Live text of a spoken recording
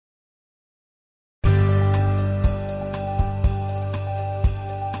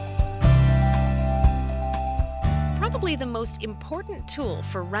Probably the most important tool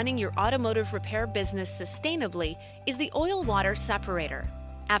for running your automotive repair business sustainably is the oil-water separator.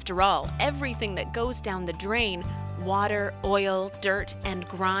 After all, everything that goes down the drain, water, oil, dirt, and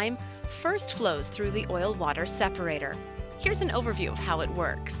grime, first flows through the oil-water separator. Here's an overview of how it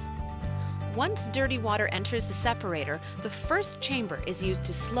works. Once dirty water enters the separator, the first chamber is used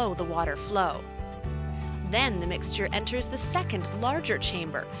to slow the water flow. Then the mixture enters the second, larger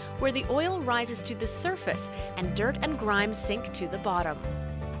chamber, where the oil rises to the surface and dirt and grime sink to the bottom.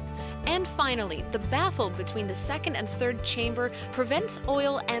 And finally, the baffle between the second and third chamber prevents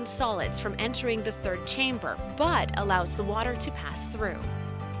oil and solids from entering the third chamber, but allows the water to pass through.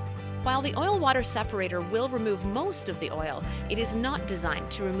 While the oil-water separator will remove most of the oil, it is not designed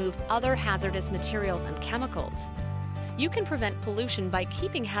to remove other hazardous materials and chemicals. You can prevent pollution by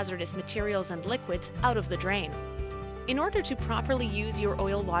keeping hazardous materials and liquids out of the drain. In order to properly use your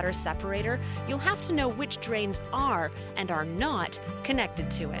oil-water separator, you'll have to know which drains are and are not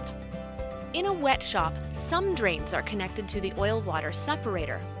connected to it. In a wet shop, some drains are connected to the oil-water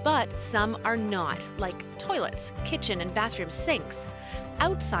separator, but some are not, like toilets, kitchen and bathroom sinks.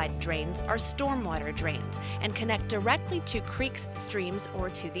 Outside drains are stormwater drains and connect directly to creeks, streams, or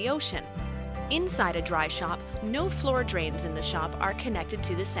to the ocean. Inside a dry shop, no floor drains in the shop are connected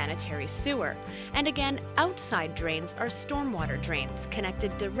to the sanitary sewer. And again, outside drains are stormwater drains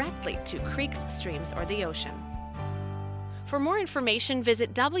connected directly to creeks, streams, or the ocean. For more information,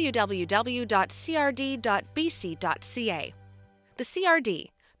 visit www.crd.bc.ca. The CRD,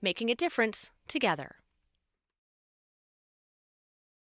 making a difference together.